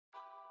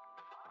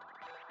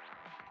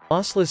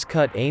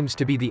LosslessCut aims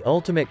to be the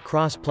ultimate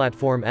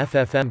cross-platform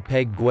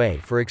FFmpeg GUI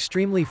for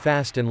extremely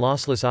fast and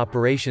lossless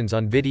operations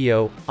on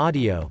video,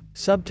 audio,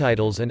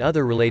 subtitles and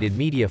other related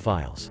media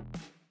files.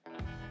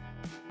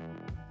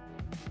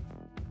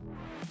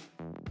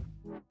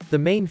 The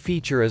main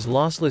feature is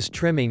lossless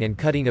trimming and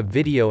cutting of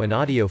video and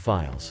audio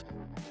files.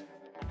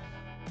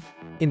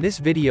 In this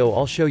video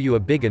I'll show you a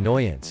big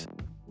annoyance.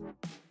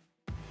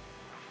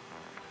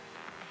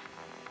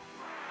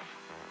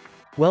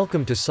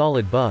 Welcome to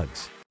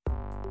SOLIDBugs.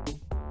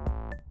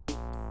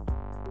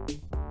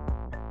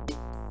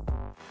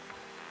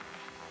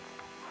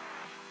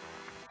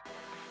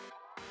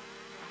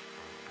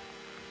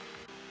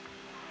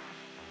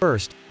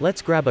 First,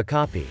 let's grab a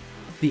copy.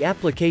 The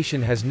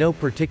application has no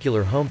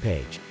particular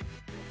homepage.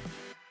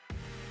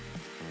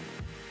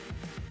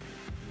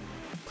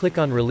 Click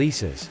on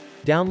Releases.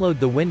 Download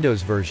the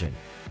Windows version.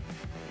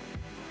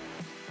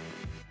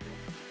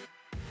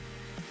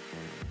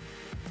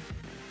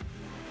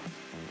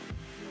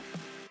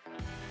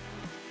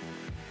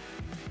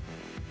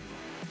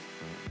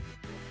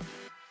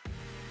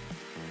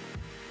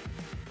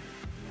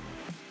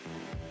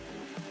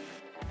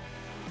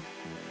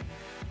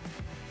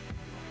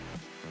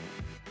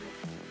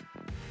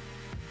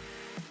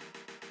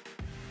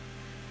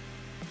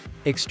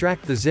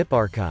 Extract the zip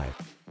archive.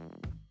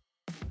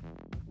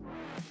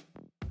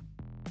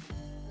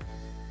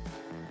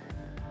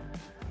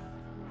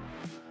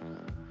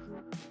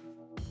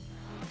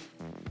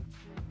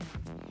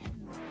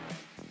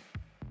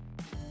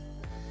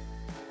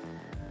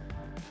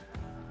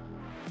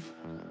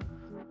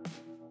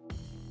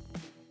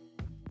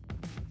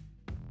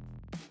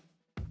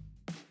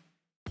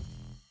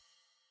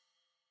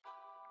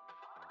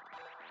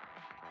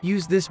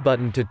 Use this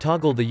button to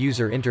toggle the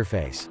user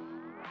interface.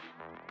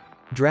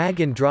 Drag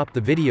and drop the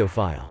video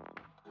file.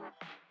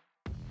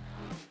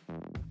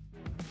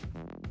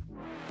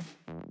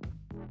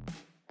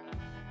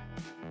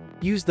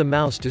 Use the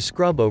mouse to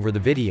scrub over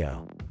the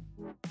video.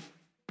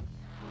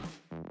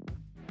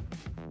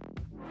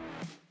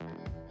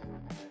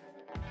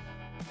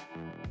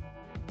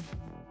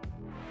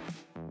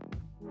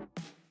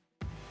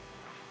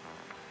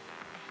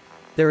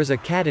 There is a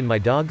cat in my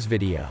dog's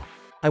video.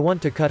 I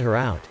want to cut her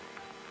out.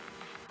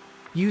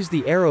 Use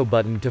the arrow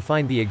button to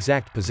find the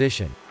exact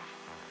position.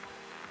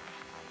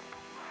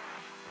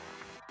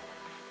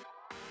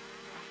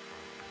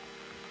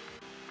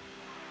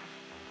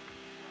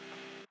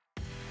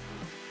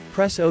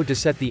 Press O to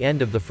set the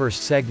end of the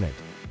first segment.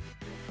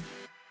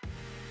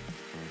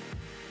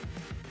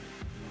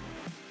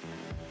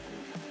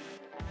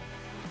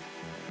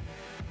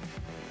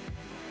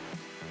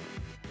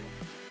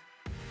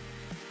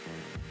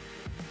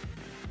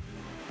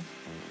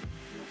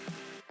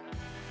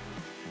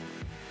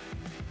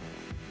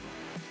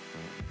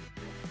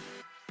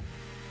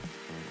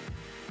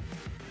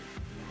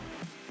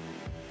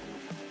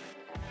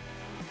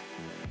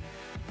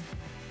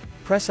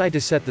 Press I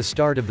to set the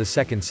start of the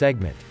second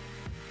segment.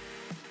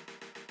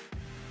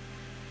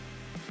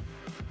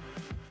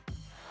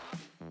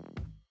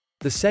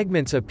 The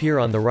segments appear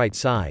on the right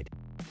side.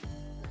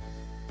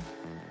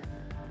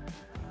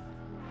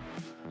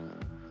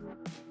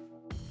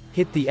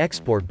 Hit the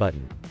export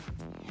button.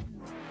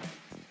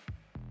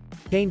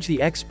 Change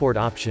the export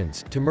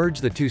options to merge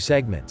the two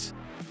segments.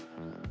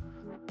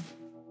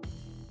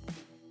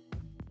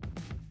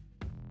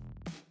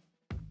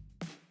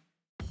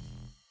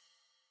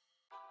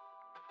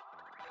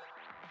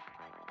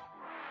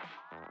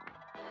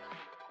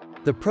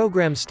 The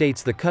program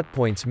states the cut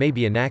points may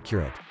be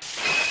inaccurate.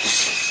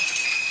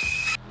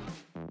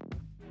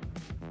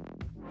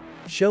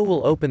 Show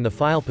will open the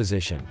file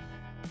position.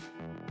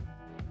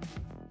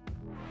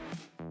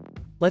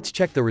 Let's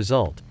check the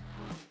result.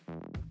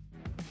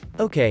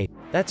 Okay,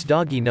 that's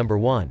doggy number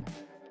 1.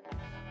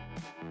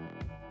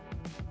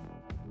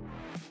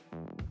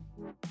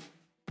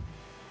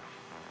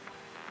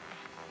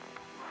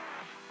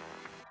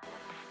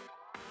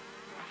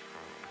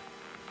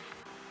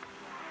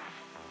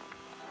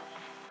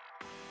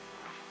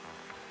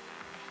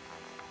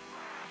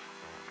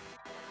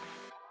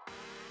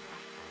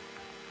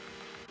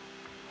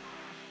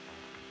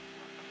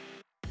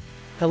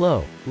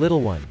 Hello,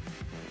 little one.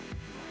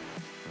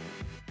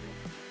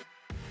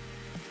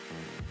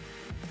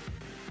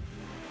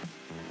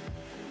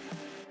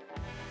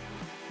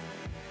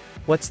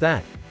 What's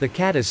that? The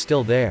cat is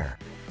still there.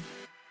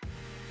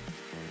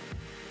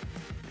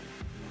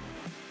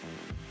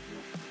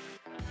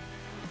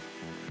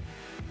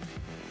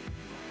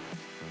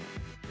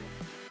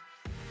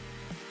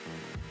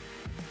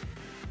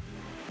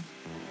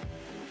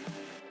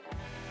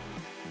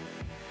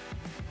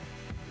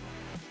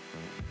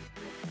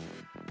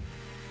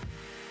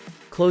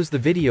 Close the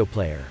video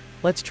player.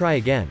 Let's try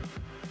again.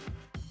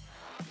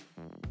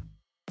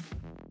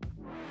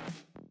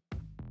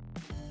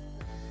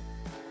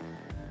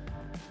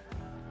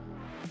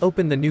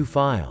 Open the new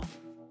file.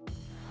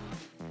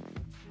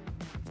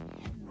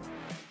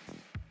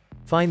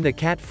 Find the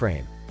cat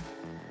frame.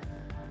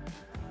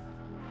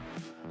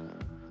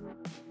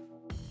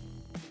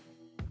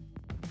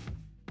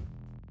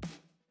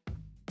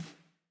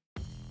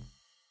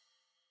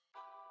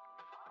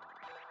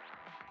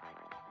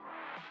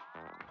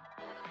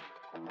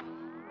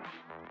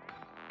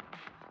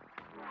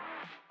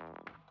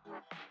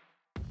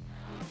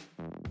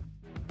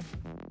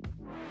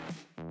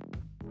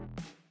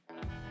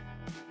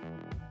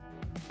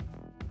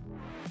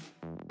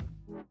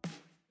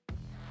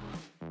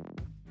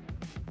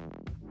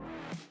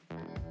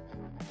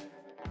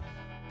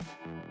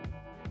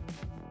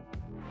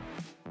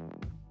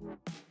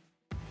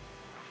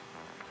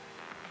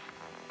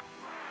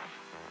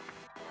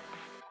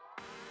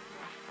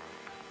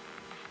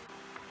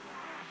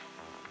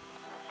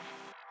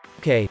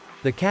 Okay,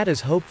 the cat is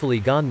hopefully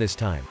gone this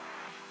time.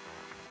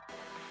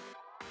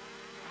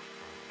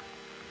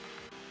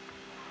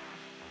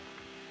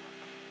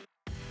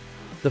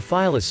 The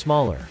file is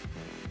smaller.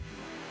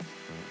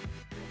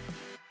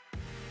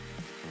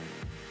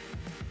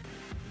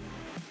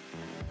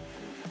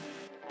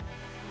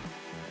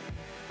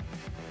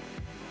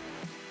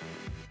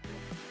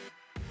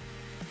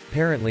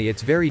 Apparently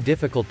it's very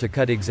difficult to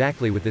cut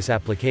exactly with this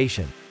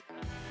application.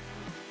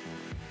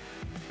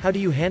 How do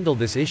you handle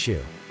this issue?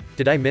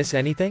 Did I miss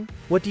anything?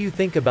 What do you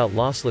think about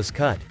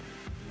LosslessCut?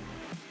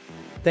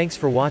 Thanks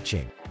for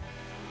watching.